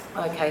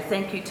Okay,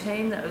 thank you,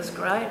 team. That was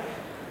great.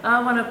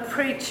 I want to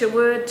preach a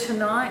word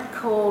tonight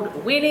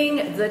called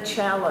Winning the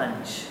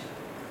Challenge.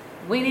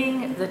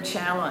 Winning the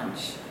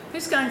Challenge.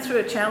 Who's going through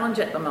a challenge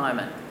at the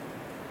moment?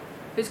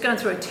 Who's going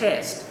through a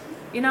test?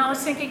 You know, I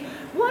was thinking,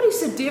 what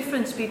is the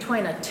difference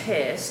between a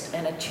test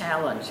and a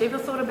challenge? You ever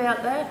thought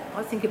about that?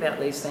 I think about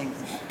these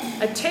things.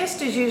 A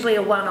test is usually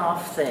a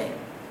one-off thing,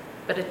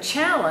 but a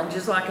challenge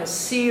is like a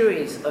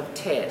series of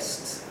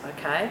tests,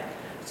 okay?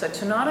 So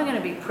tonight I'm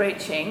going to be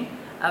preaching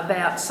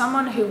about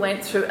someone who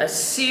went through a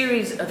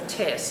series of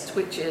tests,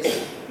 which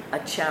is a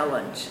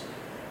challenge.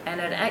 And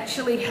it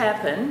actually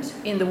happened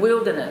in the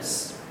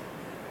wilderness.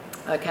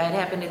 Okay, it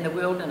happened in the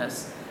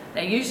wilderness.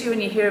 Now, usually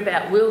when you hear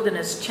about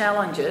wilderness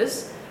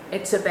challenges,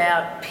 it's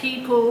about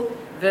people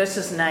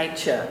versus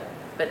nature.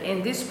 But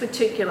in this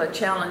particular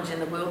challenge in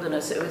the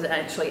wilderness, it was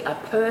actually a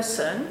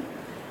person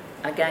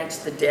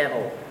against the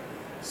devil.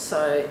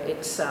 So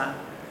it's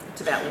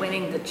about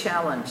winning the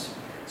challenge.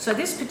 So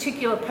this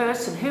particular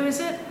person, who is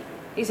it?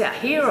 He's our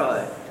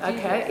hero,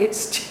 okay?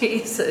 It's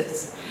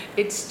Jesus.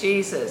 It's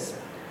Jesus.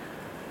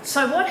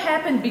 So what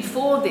happened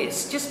before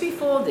this? Just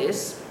before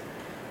this,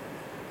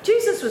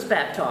 Jesus was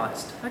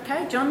baptised,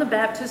 okay? John the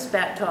Baptist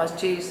baptised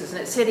Jesus, and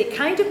it said it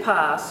came to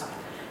pass,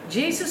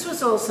 Jesus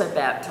was also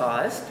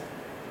baptised,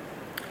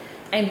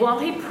 and while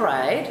he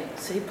prayed,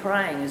 see,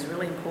 praying is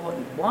really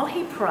important. While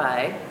he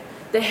prayed,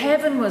 the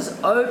heaven was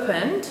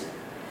opened,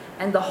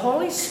 and the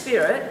Holy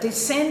Spirit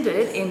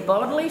descended in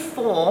bodily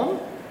form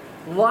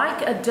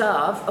like a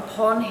dove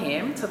upon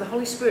him. So the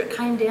Holy Spirit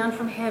came down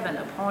from heaven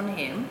upon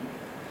him.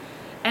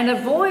 And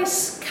a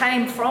voice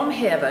came from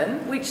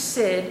heaven which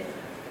said,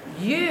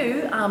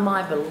 "You are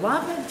my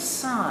beloved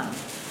Son,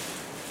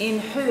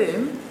 in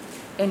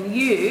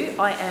you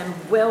I am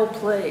well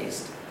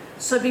pleased."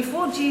 So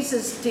before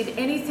Jesus did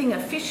anything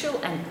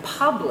official and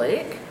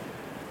public,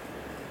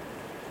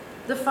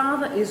 the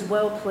Father is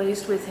well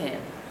pleased with him.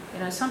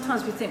 You know,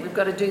 sometimes we think we've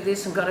got to do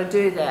this and got to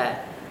do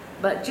that.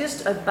 But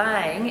just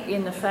obeying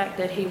in the fact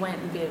that he went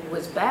and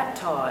was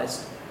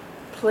baptised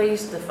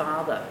pleased the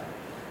Father.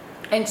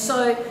 And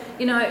so,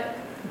 you know,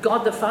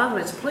 God the Father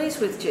is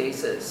pleased with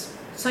Jesus.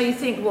 So you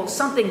think, well,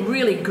 something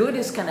really good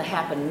is going to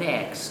happen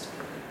next.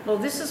 Well,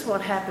 this is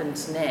what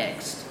happens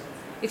next.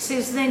 It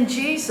says, then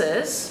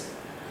Jesus,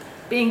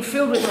 being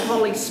filled with the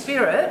Holy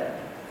Spirit,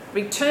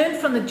 returned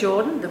from the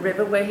Jordan, the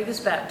river where he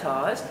was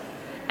baptised,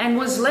 and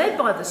was led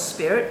by the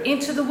Spirit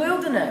into the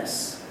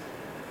wilderness.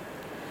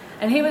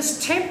 And he was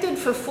tempted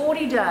for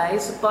 40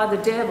 days by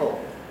the devil.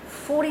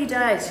 40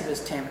 days he was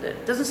tempted.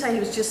 It doesn't say he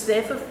was just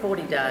there for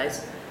 40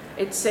 days.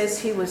 It says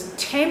he was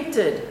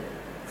tempted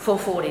for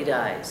 40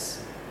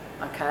 days,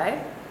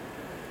 okay,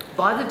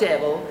 by the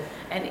devil.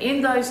 And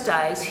in those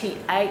days he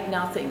ate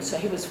nothing. So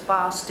he was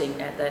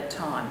fasting at that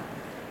time.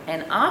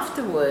 And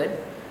afterward,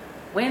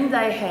 when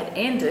they had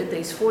ended,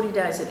 these 40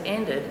 days had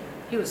ended,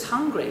 he was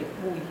hungry.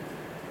 Well,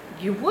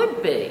 you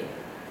would be.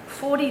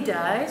 40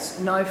 days,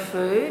 no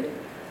food.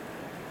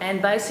 And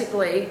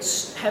basically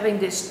having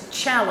this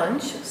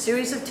challenge,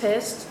 series of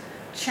tests,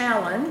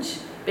 challenge,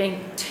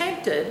 being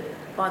tempted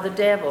by the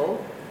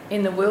devil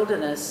in the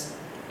wilderness.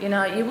 You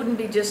know, you wouldn't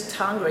be just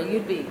hungry,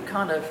 you'd be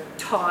kind of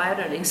tired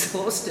and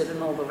exhausted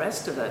and all the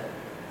rest of it.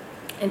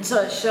 And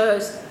so it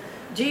shows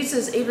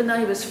Jesus, even though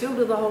he was filled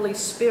with the Holy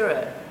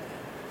Spirit,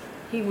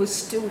 he was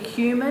still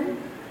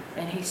human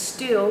and he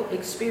still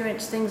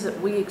experienced things that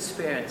we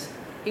experience.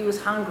 He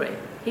was hungry,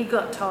 he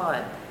got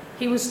tired,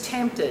 he was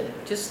tempted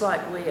just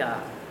like we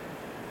are.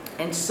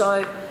 And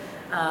so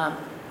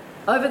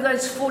over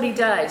those 40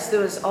 days,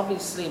 there was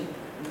obviously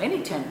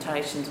many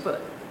temptations,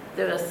 but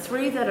there are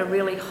three that are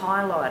really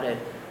highlighted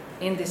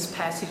in this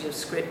passage of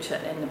Scripture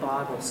in the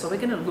Bible. So we're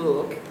going to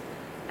look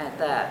at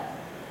that.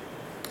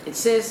 It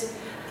says,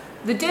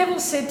 the devil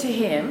said to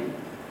him,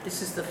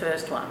 this is the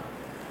first one,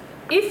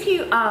 "If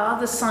you are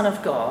the Son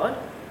of God,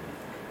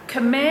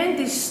 command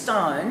these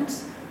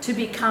stones to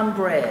become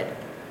bread."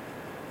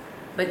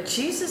 But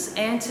Jesus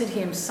answered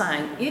him,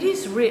 saying, "It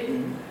is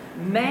written,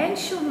 man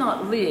shall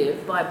not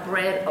live by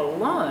bread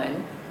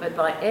alone, but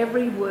by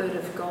every word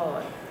of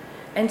God."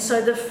 And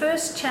so the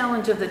first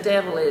challenge of the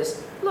devil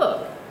is,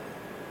 look,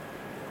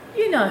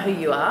 you know who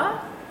you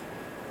are.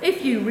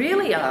 If you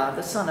really are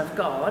the Son of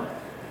God,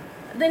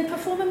 then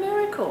perform a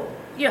miracle.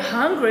 You're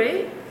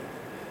hungry,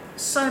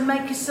 so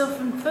make yourself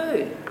some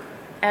food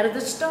out of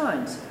the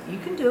stones. You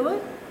can do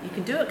it. You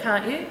can do it,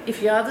 can't you?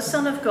 If you are the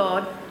Son of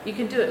God, you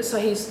can do it. So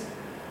he's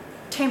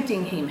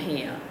tempting him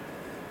here,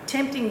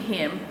 tempting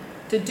him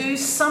to do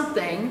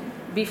something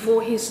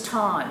before his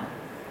time.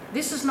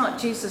 This is not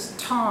Jesus'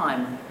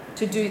 time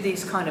to do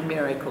these kind of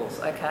miracles,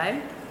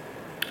 okay?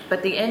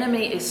 But the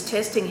enemy is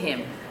testing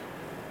him.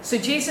 So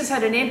Jesus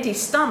had an empty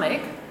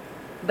stomach,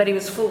 but he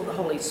was full of the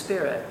Holy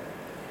Spirit.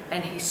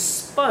 And he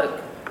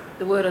spoke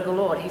the word of the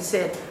Lord. He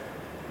said,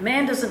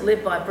 man doesn't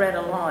live by bread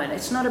alone.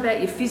 It's not about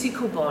your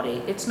physical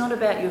body. It's not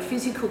about your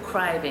physical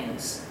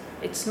cravings.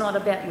 It's not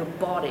about your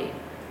body.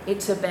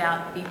 It's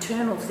about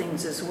eternal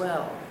things as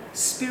well,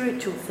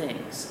 spiritual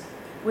things.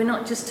 We're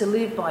not just to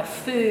live by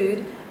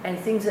food and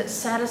things that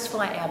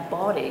satisfy our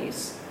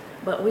bodies,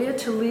 but we are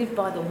to live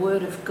by the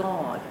word of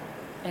God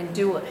and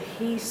do what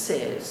he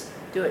says,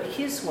 do it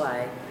his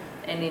way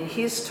and in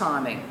his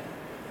timing.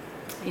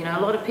 You know,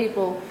 a lot of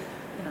people,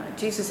 you know,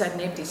 Jesus had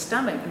an empty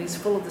stomach, but he's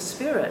full of the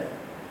Spirit.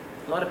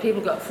 A lot of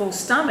people got full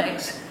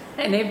stomachs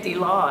and empty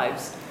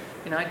lives.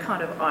 You know,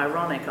 kind of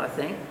ironic, I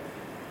think.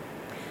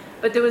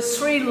 But there was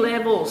 3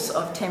 levels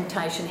of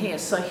temptation here.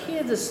 So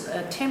here there's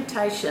a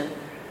temptation,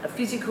 a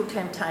physical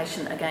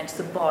temptation against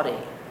the body.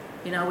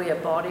 You know, we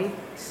have body,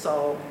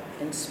 soul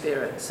and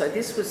spirit. So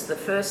this was the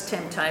first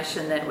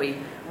temptation that we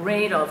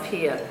read of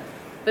here.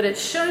 But it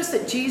shows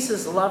that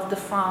Jesus loved the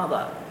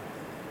Father.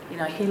 You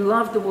know, he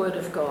loved the Word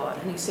of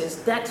God. And he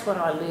says, that's what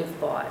I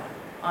live by.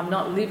 I'm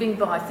not living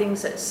by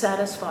things that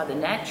satisfy the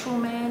natural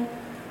man.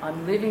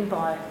 I'm living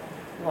by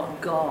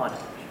what God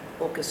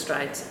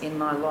orchestrates in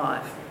my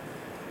life.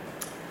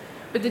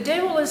 But the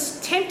devil is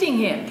tempting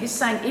him. He's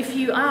saying, if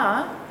you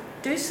are,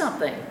 do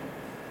something.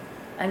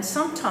 And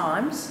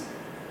sometimes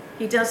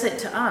he does it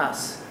to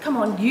us. Come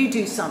on, you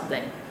do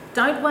something.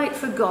 Don't wait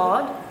for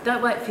God.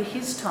 Don't wait for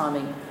his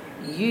timing.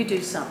 You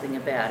do something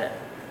about it.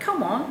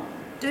 Come on,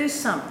 do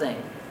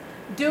something.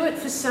 Do it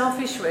for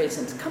selfish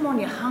reasons. Come on,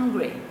 you're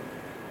hungry.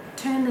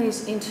 Turn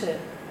these into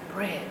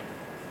bread.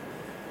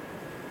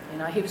 You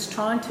know, he was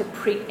trying to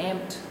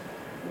preempt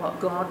what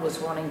God was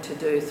wanting to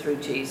do through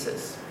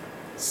Jesus.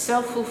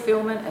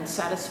 Self-fulfillment and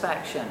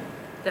satisfaction.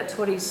 That's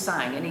what he's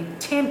saying. And he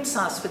tempts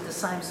us with the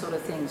same sort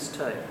of things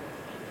too.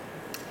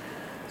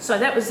 So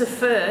that was the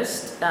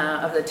first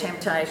of the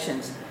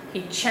temptations.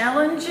 He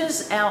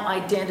challenges our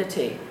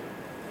identity.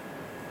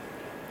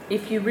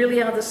 If you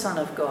really are the Son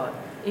of God,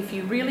 if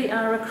you really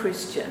are a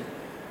Christian,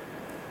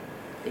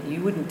 then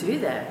you wouldn't do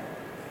that.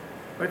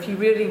 Or if you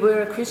really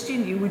were a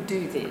Christian, you would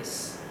do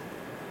this.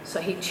 So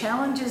he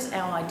challenges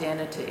our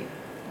identity,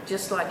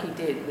 just like he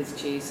did with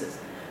Jesus.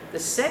 The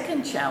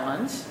second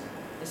challenge,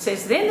 it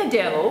says, then the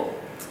devil,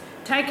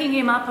 taking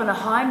him up on a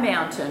high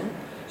mountain,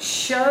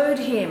 showed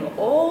him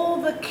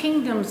all the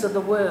kingdoms of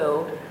the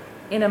world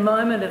in a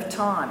moment of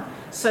time.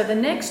 So the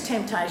next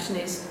temptation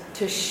is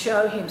to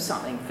show him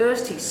something.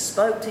 First he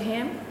spoke to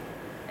him,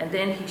 and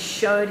then he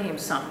showed him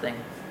something.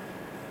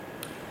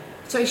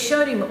 So he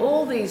showed him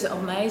all these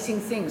amazing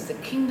things, the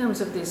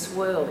kingdoms of this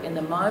world in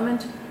the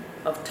moment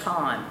of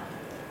time.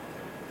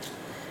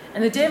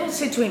 And the devil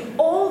said to him,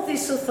 all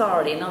this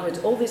authority, in other words,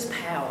 all this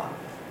power,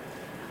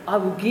 I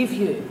will give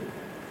you,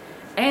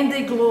 and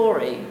their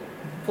glory,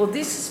 for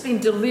this has been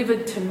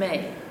delivered to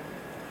me,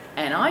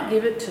 and I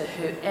give it to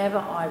whoever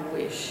I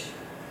wish.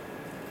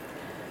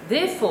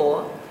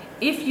 Therefore,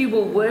 if you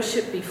will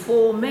worship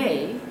before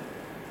me,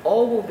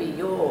 all will be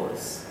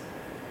yours.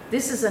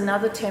 This is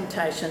another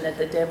temptation that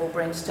the devil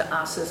brings to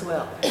us as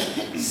well.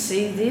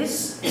 See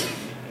this?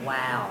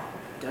 Wow.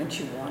 Don't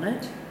you want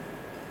it?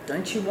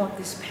 Don't you want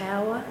this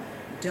power?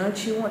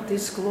 Don't you want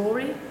this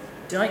glory?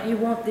 Don't you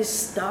want this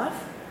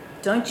stuff?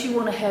 Don't you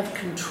want to have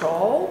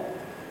control?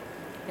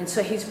 And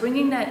so he's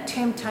bringing that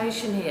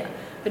temptation here.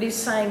 But he's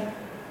saying,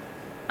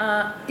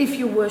 if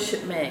you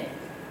worship me,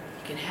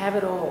 you can have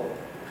it all.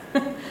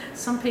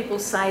 Some people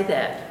say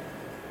that.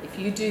 If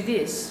you do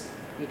this,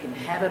 you can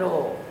have it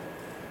all.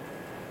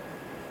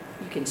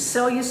 You can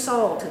sell your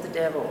soul to the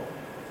devil.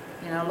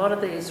 You know, a lot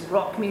of these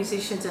rock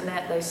musicians and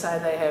that, they say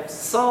they have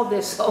sold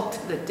their soul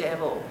to the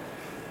devil.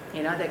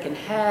 You know, they can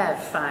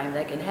have fame,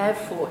 they can have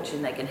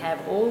fortune, they can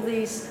have all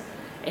these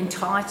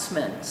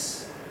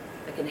enticements.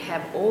 They can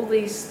have all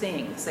these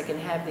things. They can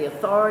have the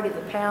authority,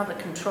 the power, the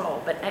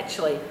control, but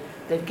actually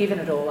they've given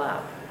it all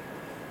up.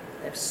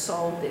 They've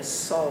sold their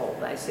soul,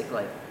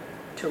 basically,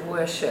 to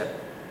worship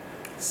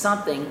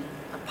something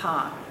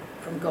apart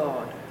from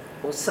God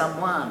or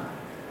someone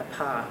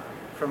apart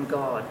from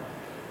God.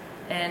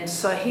 And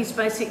so he's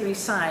basically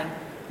saying,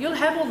 you'll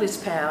have all this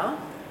power,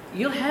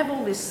 you'll have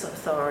all this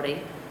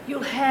authority,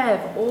 you'll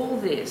have all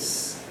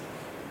this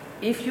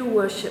if you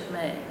worship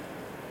me.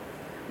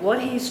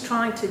 What he's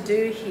trying to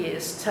do here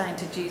is saying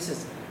to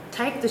Jesus,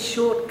 take the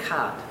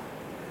shortcut.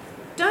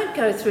 Don't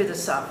go through the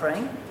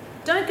suffering.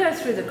 Don't go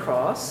through the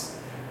cross.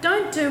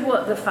 Don't do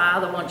what the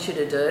Father wants you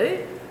to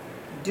do.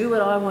 Do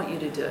what I want you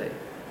to do.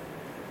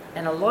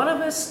 And a lot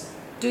of us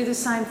do the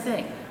same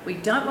thing. We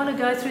don't want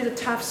to go through the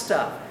tough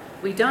stuff.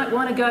 We don't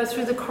want to go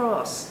through the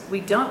cross.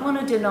 We don't want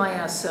to deny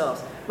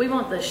ourselves. We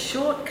want the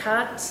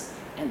shortcuts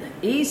and the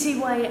easy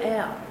way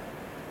out.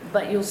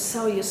 But you'll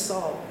sell your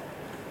soul.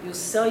 You'll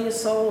sell your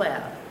soul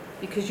out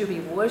because you'll be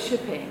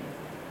worshipping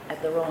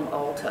at the wrong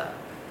altar.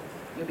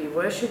 You'll be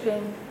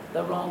worshipping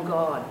the wrong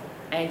God,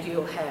 and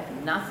you'll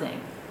have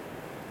nothing.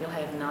 You'll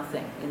have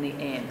nothing in the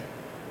end.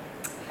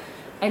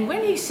 And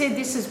when he said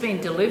this has been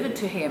delivered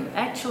to him,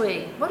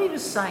 actually what he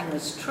was saying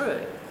was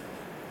true.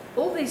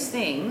 All these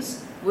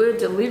things were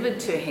delivered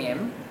to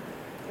him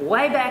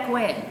way back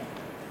when.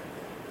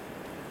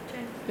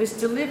 It was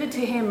delivered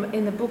to him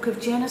in the book of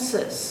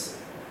Genesis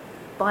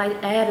by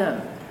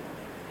Adam,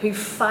 who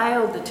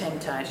failed the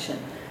temptation.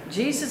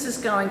 Jesus is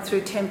going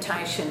through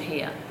temptation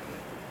here.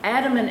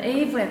 Adam and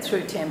Eve went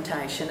through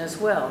temptation as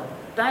well.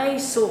 They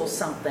saw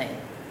something.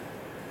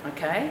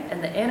 Okay?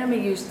 And the enemy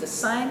used the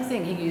same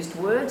thing. He used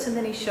words and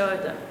then he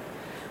showed them.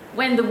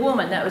 When the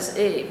woman, that was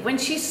Eve, when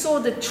she saw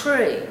the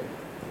tree,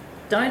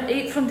 don't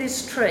eat from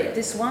this tree,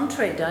 this one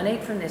tree, don't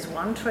eat from this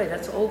one tree.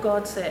 That's all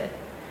God said.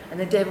 And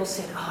the devil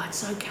said, oh,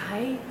 it's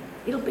okay.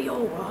 It'll be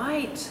all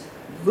right.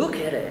 Look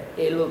at it.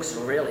 It looks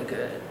really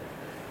good.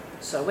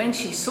 So when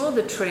she saw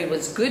the tree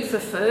was good for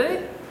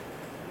food,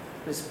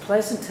 was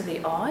pleasant to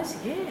the eyes,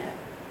 yeah,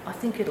 I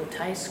think it'll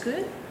taste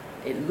good.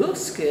 It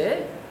looks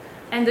good.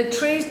 And the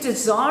tree's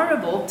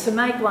desirable to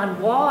make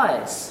one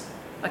wise.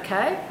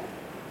 Okay?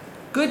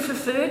 Good for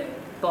food,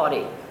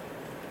 body.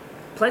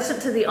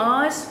 Pleasant to the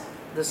eyes,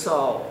 the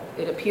soul.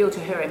 It appealed to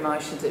her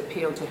emotions, it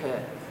appealed to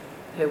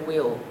her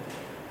will.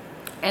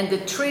 And the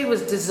tree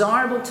was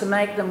desirable to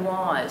make them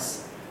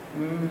wise.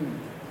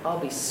 I'll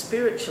be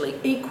spiritually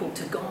equal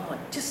to God,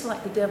 just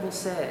like the devil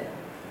said.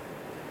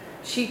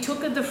 She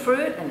took of the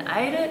fruit and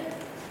ate it,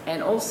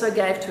 and also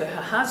gave to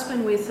her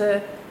husband with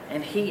her,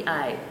 and he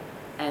ate.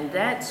 And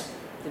that's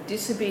the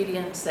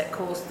disobedience that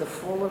caused the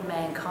fall of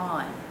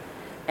mankind.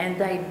 And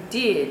they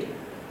did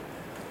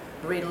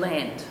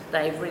relent.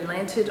 They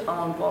relented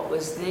on what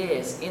was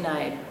theirs in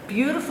a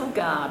beautiful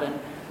garden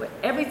where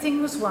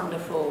everything was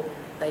wonderful.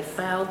 They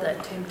failed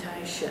that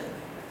temptation.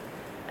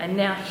 And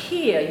now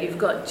here you've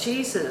got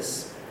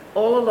Jesus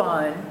all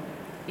alone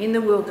in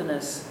the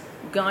wilderness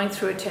going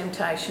through a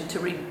temptation to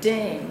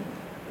redeem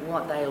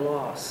what they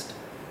lost.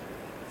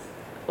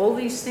 All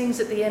these things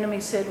that the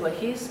enemy said were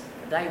his,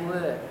 they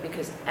were,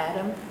 because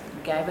Adam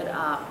gave it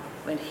up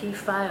when he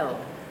failed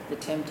the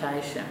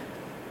temptation.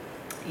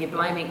 You're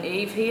blaming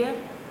Eve here.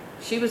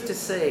 She was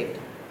deceived.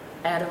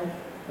 Adam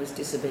was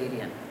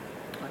disobedient.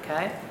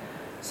 Okay?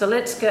 So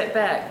let's get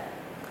back.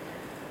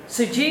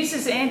 So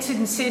Jesus answered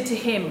and said to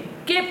him,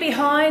 "Get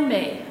behind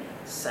me,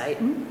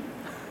 Satan.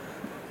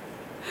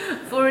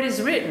 For it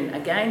is written,"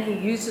 again he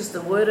uses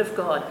the word of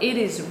God, "it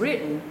is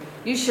written,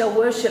 you shall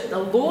worship the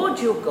Lord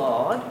your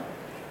God,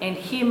 and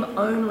him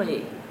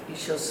only you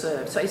shall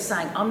serve." So he's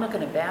saying, I'm not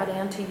going to bow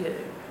down to you.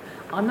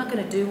 I'm not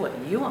going to do what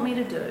you want me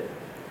to do.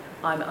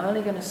 I'm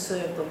only going to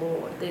serve the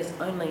Lord. There's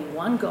only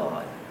one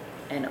God,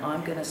 and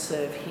I'm going to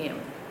serve him.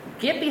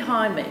 Get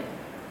behind me.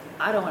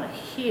 I don't want to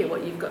hear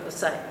what you've got to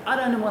say. I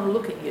don't want to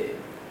look at you.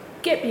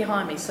 Get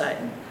behind me,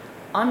 Satan.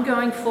 I'm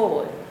going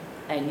forward,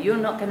 and you're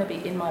not going to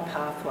be in my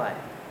pathway.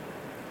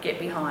 Get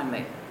behind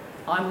me.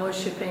 I'm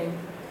worshipping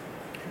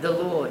the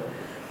Lord.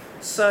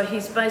 So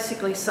he's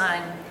basically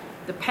saying,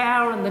 the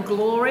power and the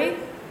glory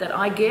that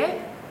I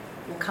get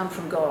will come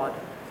from God,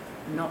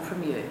 not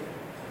from you.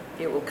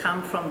 It will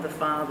come from the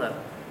Father.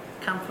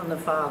 Come from the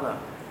Father.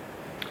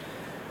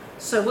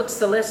 So what's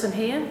the lesson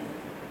here?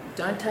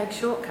 Don't take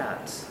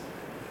shortcuts.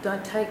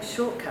 Don't take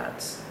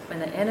shortcuts. When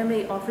the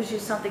enemy offers you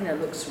something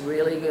that looks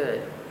really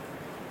good,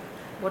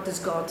 what does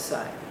God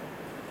say?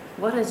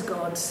 What has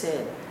God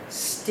said?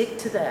 Stick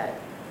to that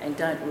and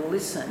don't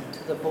listen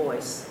to the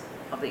voice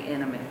of the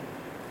enemy.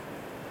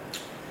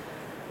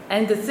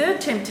 And the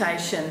third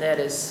temptation that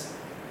is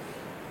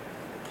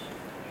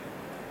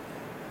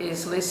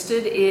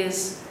listed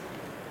is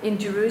in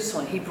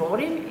Jerusalem. He brought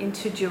him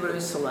into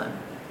Jerusalem,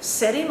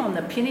 set him on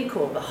the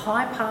pinnacle, the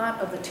high part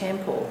of the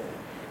temple,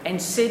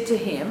 and said to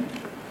him,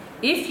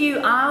 "If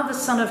you are the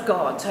Son of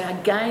God," so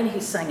again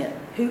he's saying it,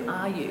 who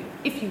are you?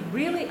 If you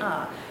really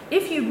are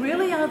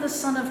the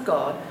Son of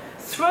God,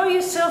 throw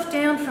yourself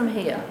down from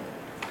here.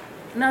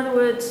 In other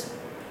words,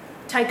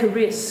 take a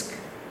risk.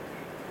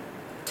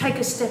 Take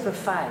a step of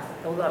faith,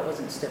 although it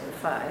wasn't a step of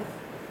faith.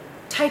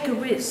 Take a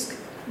risk.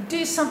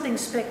 Do something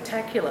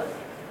spectacular.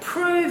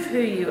 Prove who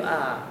you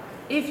are.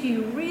 If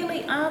you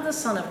really are the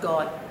Son of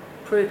God,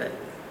 prove it.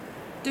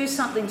 Do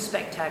something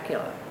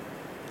spectacular.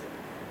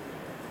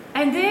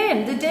 And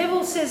then the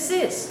devil says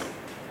this,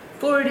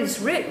 "For it is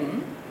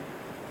written,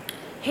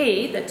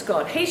 he," that's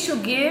God, "he shall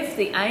give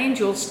the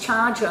angels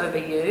charge over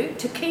you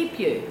to keep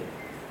you.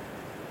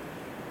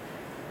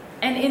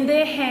 And in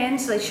their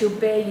hands they shall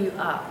bear you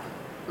up,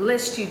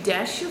 lest you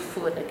dash your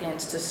foot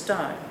against a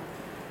stone."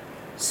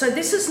 So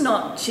this is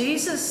not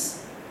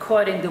Jesus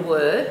quoting the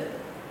word,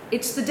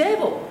 it's the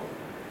devil.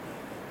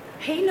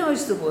 He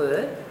knows the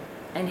word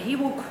and he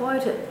will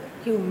quote it.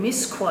 He'll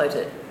misquote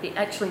it. He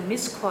actually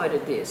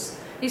misquoted this.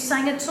 He's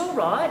saying it's all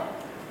right,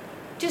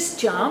 just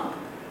jump,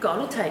 God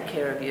will take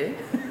care of you.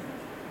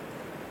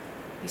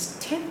 He's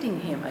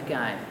tempting him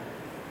again.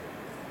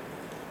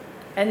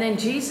 And then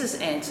Jesus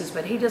answers,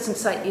 but he doesn't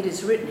say it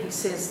is written, he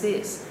says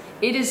this,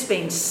 it has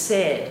been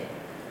said,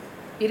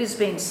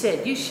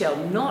 you shall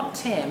not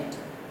tempt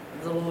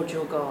the Lord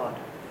your God.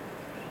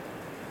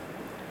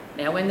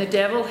 Now when the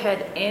devil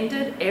had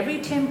ended every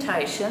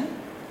temptation,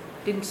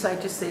 didn't say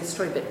just these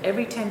three, but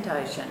every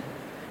temptation,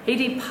 he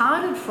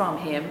departed from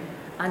him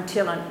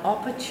until an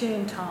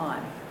opportune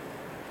time.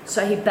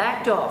 So he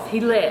backed off, he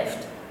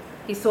left.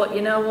 He thought,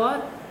 you know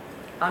what?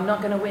 I'm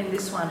not going to win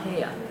this one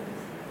here.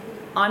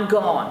 I'm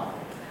gone.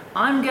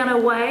 I'm going to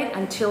wait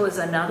until there's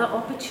another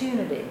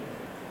opportunity.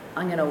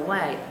 I'm going to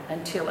wait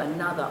until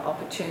another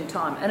opportune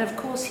time. And of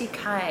course he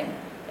came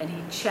and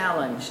he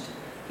challenged.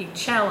 He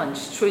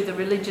challenged through the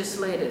religious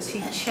leaders.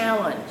 He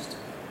challenged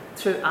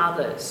through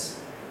others.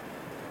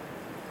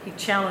 He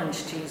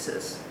challenged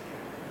Jesus.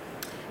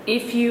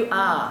 If you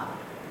are,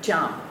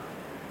 jump.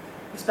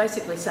 He's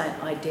basically saying,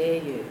 I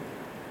dare you.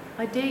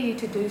 I dare you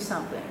to do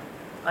something.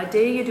 I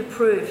dare you to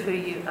prove who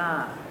you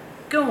are.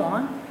 Go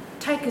on,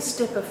 take a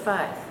step of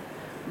faith.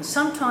 And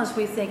sometimes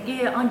we think,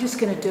 yeah, I'm just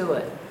going to do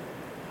it.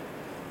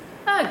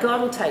 Oh,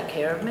 God will take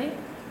care of me.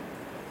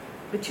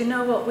 But you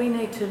know what? We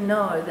need to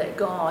know that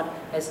God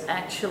is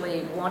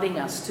actually wanting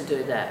us to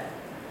do that.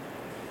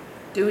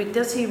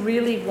 Does he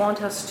really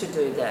want us to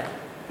do that?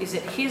 Is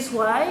it his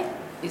way?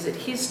 Is it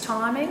his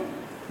timing?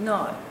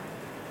 No.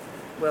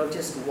 Well,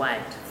 just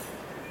wait.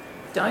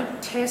 Don't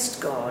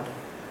test God.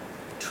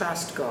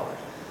 Trust God.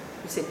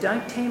 He said,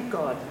 don't tempt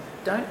God.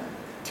 Don't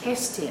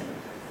test him,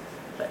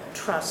 but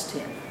trust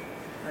him.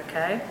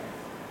 Okay?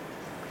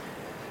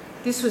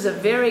 This was a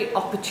very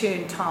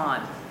opportune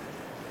time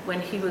when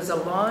he was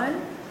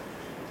alone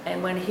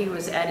and when he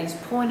was at his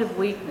point of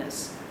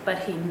weakness, but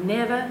he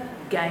never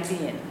gave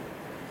in.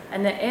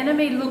 And the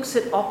enemy looks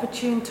at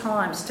opportune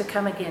times to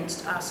come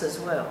against us as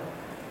well.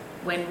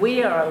 When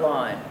we are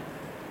alone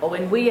or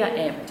when we are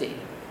empty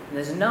and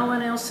there's no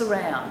one else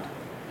around,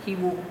 he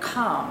will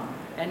come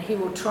and he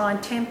will try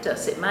and tempt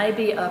us. It may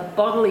be a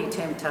bodily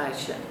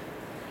temptation.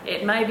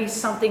 It may be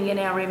something in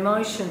our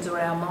emotions or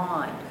our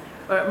mind,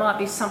 or it might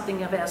be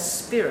something of our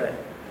spirit.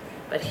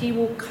 But he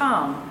will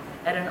come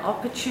at an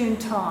opportune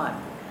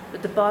time.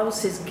 But the Bible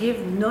says,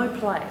 give no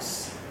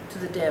place to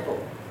the devil.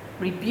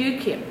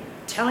 Rebuke him.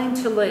 Tell him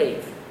to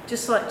leave.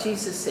 Just like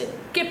Jesus said,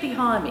 get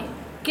behind me.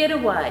 Get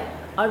away.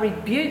 I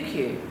rebuke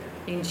you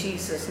in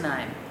Jesus'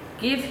 name.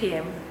 Give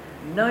him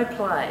no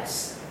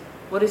place.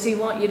 What does he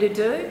want you to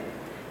do?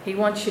 He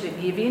wants you to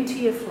give in to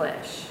your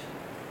flesh.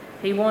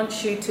 He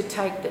wants you to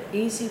take the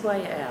easy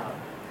way out.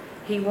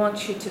 He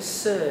wants you to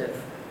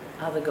serve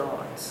other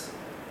gods.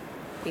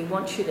 He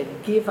wants you to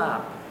give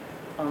up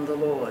on the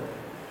Lord.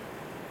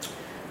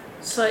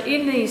 So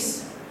in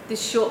this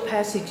short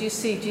passage, you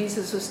see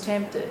Jesus was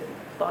tempted,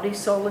 body,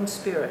 soul and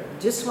spirit,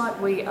 just like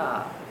we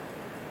are.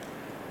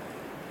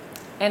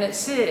 And it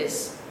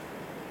says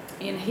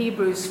in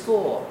Hebrews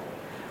 4,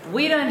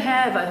 we don't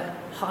have a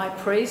high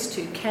priest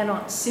who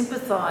cannot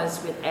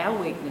sympathise with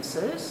our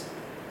weaknesses,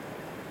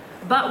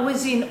 but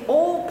was in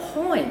all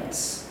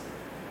points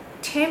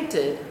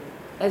tempted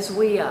as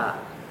we are,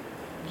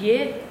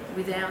 yet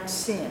without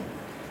sin.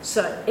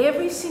 So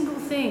every single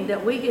thing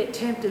that we get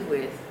tempted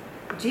with,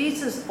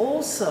 Jesus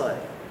also,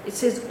 it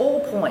says all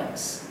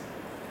points.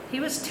 He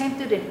was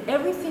tempted in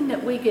everything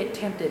that we get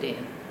tempted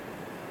in,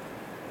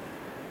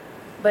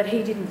 but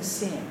he didn't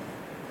sin.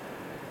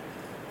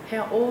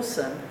 How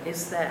awesome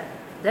is that?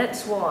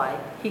 That's why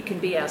he can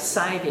be our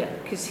saviour,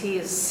 because he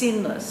is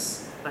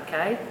sinless,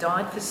 okay?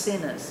 Died for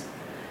sinners.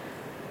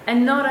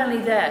 And not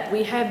only that,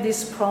 we have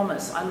this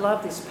promise. I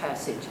love this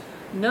passage.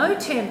 No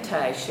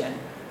temptation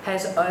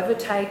has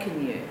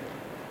overtaken you,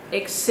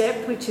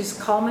 except which is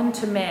common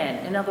to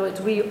man. In other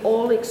words, we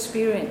all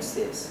experience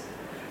this.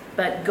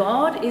 But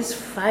God is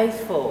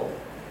faithful,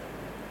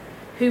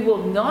 who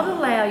will not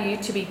allow you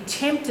to be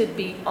tempted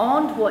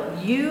beyond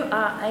what you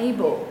are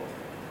able.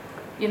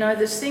 You know,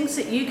 there's things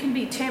that you can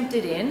be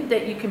tempted in,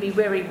 that you can be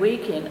very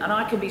weak in, and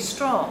I can be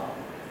strong.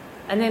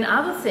 And then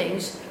other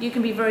things, you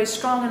can be very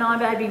strong and I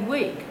may be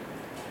weak.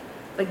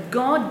 But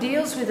God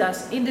deals with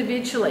us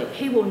individually.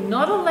 He will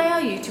not allow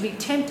you to be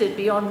tempted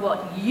beyond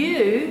what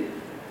you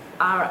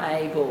are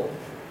able.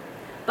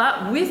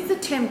 But with the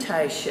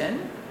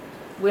temptation,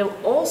 will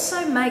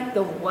also make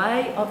the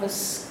way of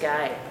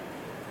escape.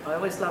 I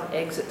always love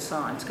exit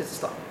signs because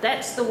it's like,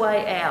 that's the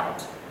way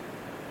out.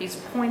 He's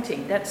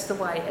pointing, that's the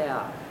way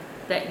out.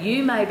 That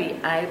you may be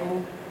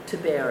able to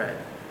bear it.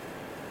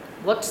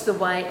 What's the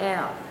way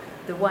out?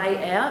 The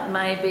way out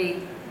may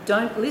be,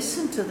 don't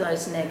listen to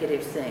those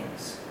negative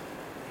things.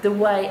 The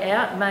way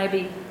out may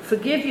be,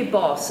 forgive your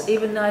boss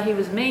even though he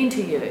was mean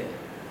to you.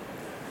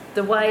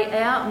 The way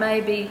out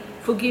may be,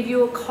 forgive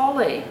your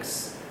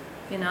colleagues,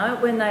 you know,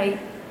 when they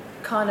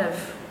kind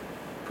of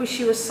push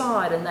you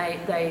aside and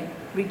they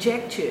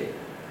reject you.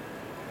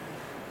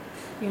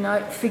 You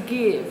know,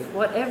 forgive,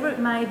 whatever it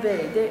may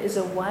be. There is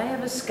a way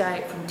of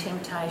escape from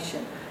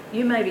temptation.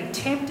 You may be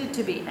tempted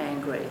to be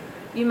angry.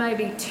 You may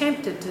be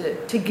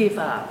tempted to give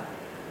up.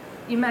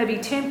 You may be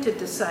tempted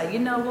to say, you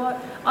know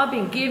what, I've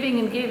been giving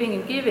and giving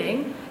and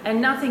giving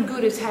and nothing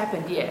good has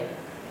happened yet.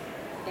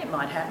 It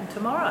might happen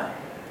tomorrow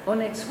or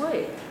next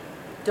week.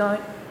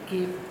 Don't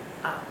give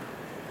up,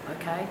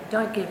 okay?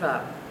 Don't give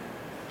up.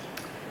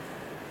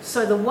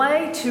 So the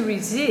way to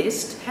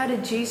resist, how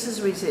did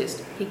Jesus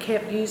resist? He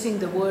kept using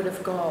the Word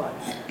of God.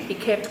 He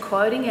kept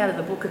quoting out of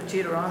the book of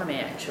Deuteronomy,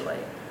 actually.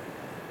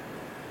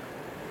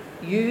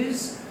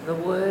 Use the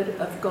Word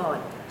of God.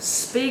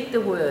 Speak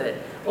the Word,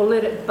 or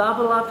let it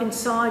bubble up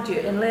inside you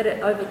and let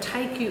it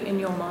overtake you in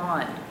your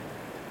mind.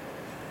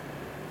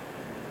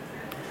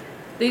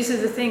 These are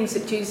the things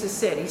that Jesus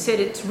said. He said,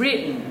 it's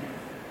written,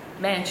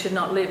 man should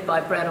not live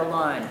by bread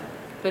alone,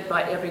 but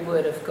by every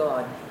word of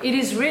God. It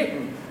is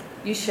written,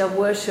 you shall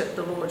worship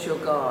the Lord your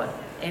God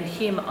and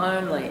him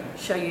only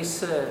shall you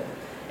serve.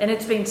 And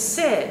it's been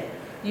said,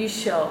 you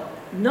shall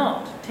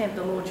not tempt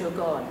the Lord your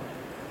God.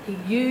 He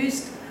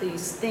used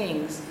these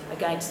things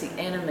against the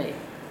enemy.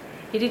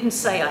 He didn't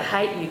say, I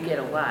hate you, get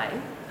away.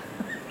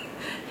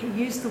 He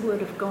used the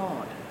word of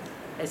God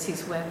as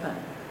his weapon.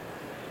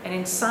 And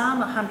in Psalm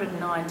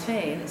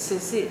 119, it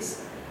says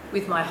this,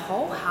 with my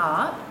whole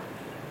heart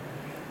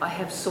I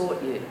have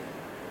sought you.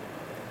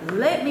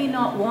 Let me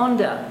not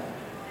wander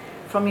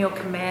from your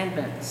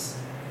commandments.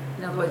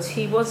 In other words,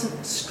 he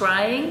wasn't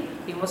straying,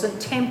 he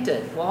wasn't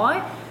tempted.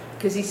 Why?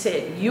 Because he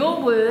said,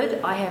 your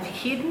word I have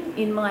hidden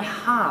in my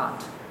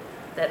heart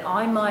that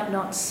I might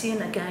not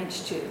sin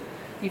against you.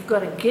 You've got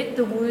to get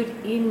the word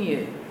in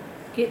you.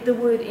 Get the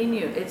word in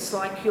you. It's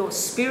like your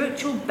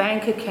spiritual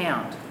bank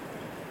account.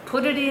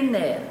 Put it in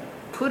there.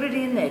 Put it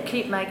in there.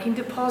 Keep making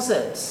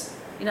deposits.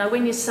 You know,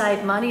 when you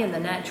save money in the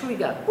natural, you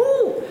go,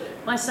 ooh,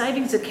 my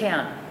savings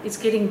account is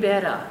getting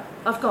better.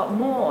 I've got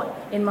more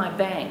in my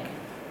bank.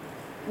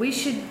 We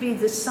should be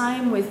the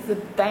same with the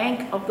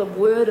bank of the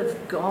Word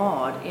of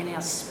God in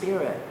our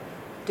spirit.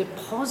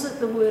 Deposit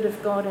the Word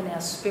of God in our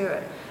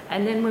spirit.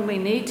 And then when we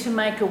need to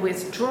make a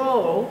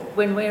withdrawal,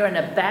 when we're in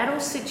a battle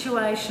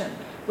situation,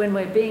 when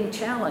we're being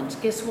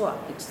challenged, guess what?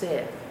 It's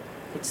there.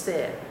 It's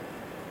there.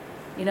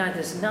 You know,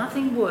 there's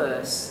nothing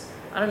worse.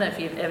 I don't know if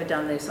you've ever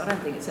done this. I don't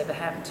think it's ever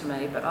happened to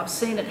me, but I've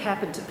seen it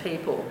happen to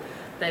people.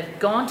 They've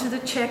gone to the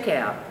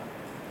checkout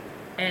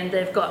and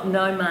they've got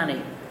no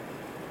money.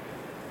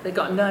 They've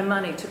got no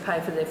money to pay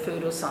for their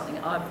food or something.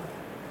 I've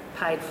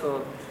paid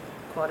for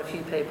quite a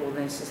few people when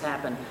this has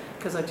happened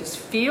because I just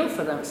feel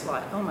for them. It's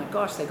like, oh my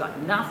gosh, they've got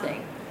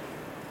nothing.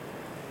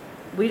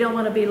 We don't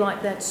want to be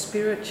like that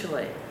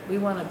spiritually. We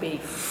want to be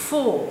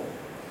full,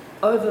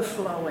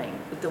 overflowing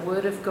with the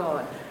Word of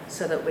God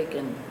so that we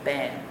can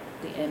ban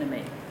the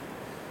enemy.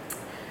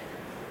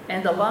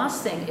 And the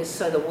last thing is,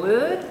 so the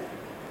Word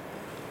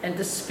and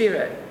the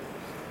Spirit.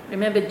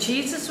 Remember,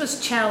 Jesus was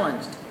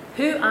challenged.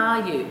 Who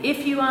are you?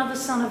 If you are the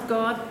Son of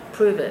God,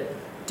 prove it.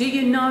 Do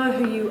you know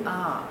who you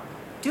are?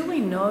 Do we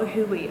know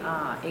who we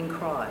are in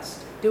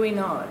Christ? Do we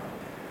know?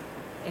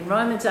 In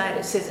Romans 8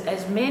 it says,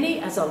 as many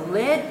as are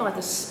led by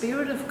the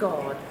Spirit of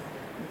God,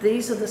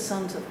 these are the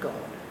sons of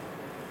God.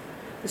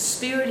 The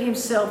Spirit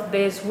himself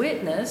bears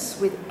witness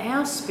with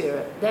our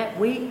spirit that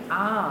we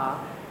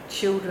are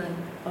children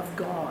of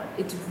God.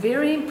 It's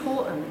very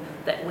important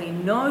that we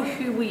know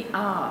who we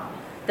are,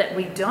 that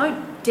we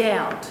don't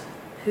doubt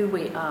who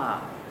we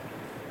are.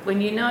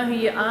 When you know who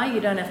you are, you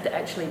don't have to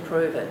actually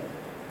prove it.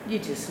 You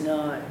just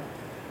know.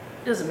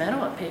 It doesn't matter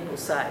what people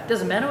say. It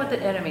doesn't matter what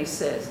the enemy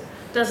says.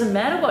 It doesn't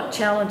matter what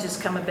challenges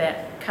come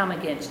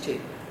against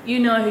you. You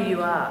know who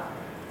you are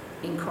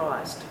in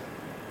Christ.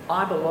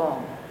 I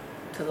belong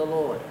to the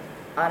Lord.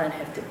 I don't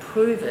have to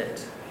prove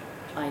it.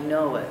 I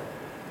know it.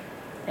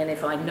 And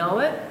if I know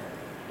it,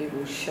 it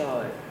will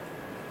show.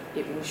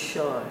 It will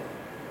show.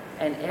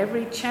 And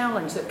every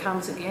challenge that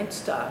comes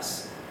against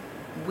us,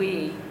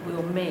 we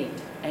will meet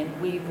and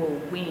we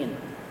will win.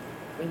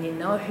 When you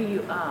know who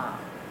you are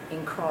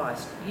in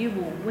Christ, you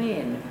will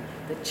win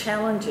the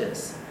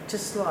challenges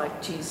just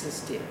like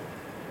Jesus did.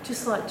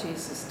 Just like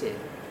Jesus did.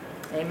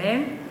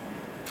 Amen?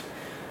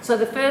 So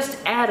the first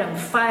Adam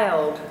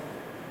failed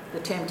the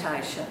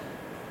temptation.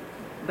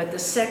 But the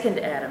second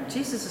Adam,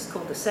 Jesus is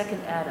called the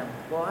second Adam.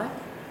 Why?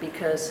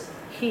 Because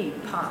he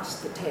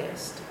passed the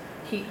test.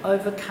 He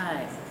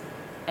overcame.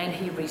 And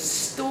he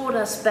restored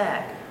us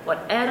back.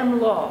 What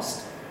Adam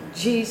lost,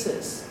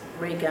 Jesus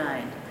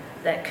regained.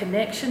 That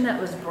connection that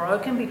was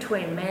broken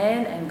between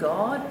man and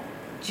God,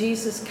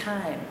 Jesus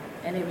came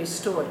and he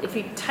restored. If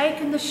he'd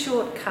taken the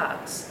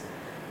shortcuts,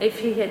 if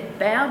he had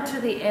bowed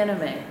to the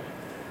enemy,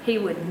 he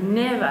would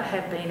never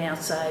have been our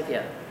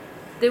Saviour.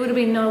 There would have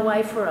been no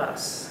way for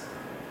us.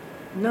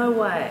 No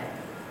way.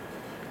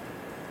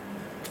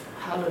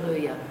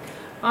 Hallelujah.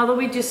 Father,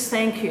 we just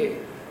thank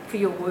you for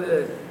your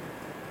word.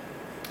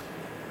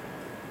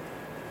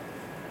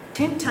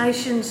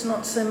 Temptation's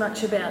not so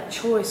much about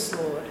choice,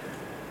 Lord,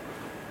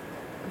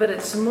 but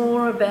it's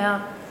more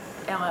about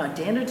our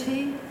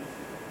identity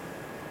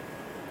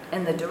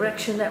and the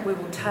direction that we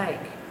will take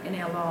in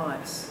our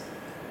lives.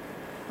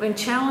 When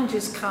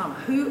challenges come,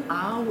 who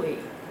are we?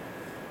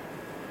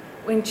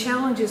 When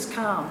challenges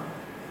come,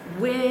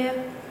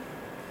 where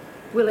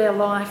will our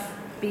life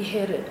be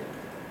headed?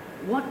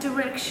 What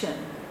direction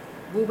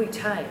will we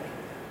take?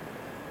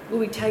 Will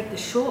we take the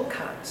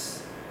shortcuts?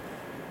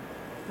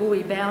 Will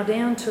we bow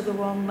down to the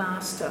wrong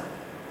master?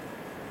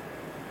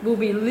 Will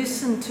we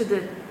listen to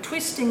the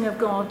twisting of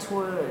God's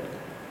word?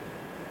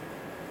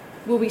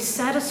 Will we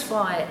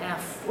satisfy our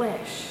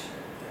flesh?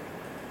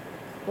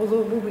 Or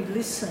Lord, will we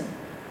listen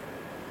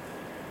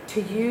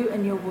to you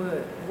and your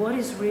word? What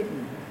is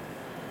written?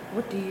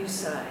 What do you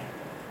say?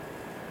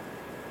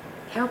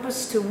 Help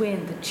us to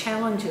win the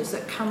challenges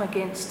that come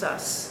against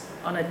us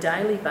on a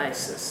daily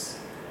basis,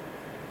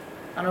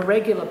 on a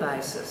regular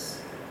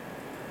basis.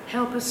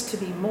 Help us to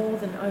be more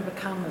than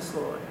overcomers,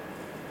 Lord.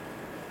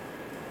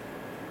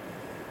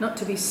 Not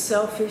to be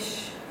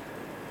selfish,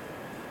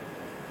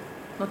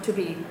 not to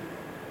be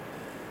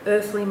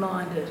earthly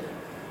minded,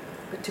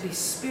 but to be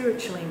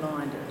spiritually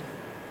minded.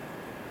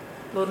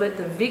 Lord, let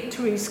the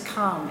victories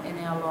come in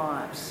our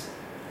lives,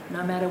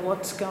 no matter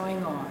what's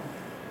going on.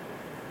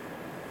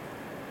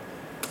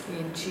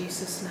 In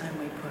Jesus' name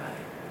we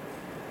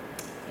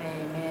pray.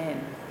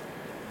 Amen.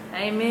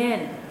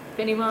 Amen. If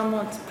anyone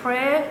wants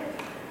prayer,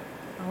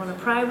 I want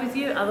to pray with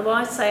you.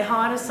 Otherwise, say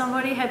hi to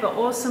somebody. Have an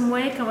awesome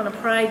week. I want to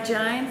pray,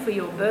 Jane, for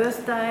your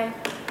birthday.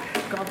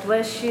 God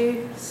bless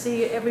you.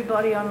 See you,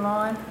 everybody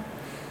online.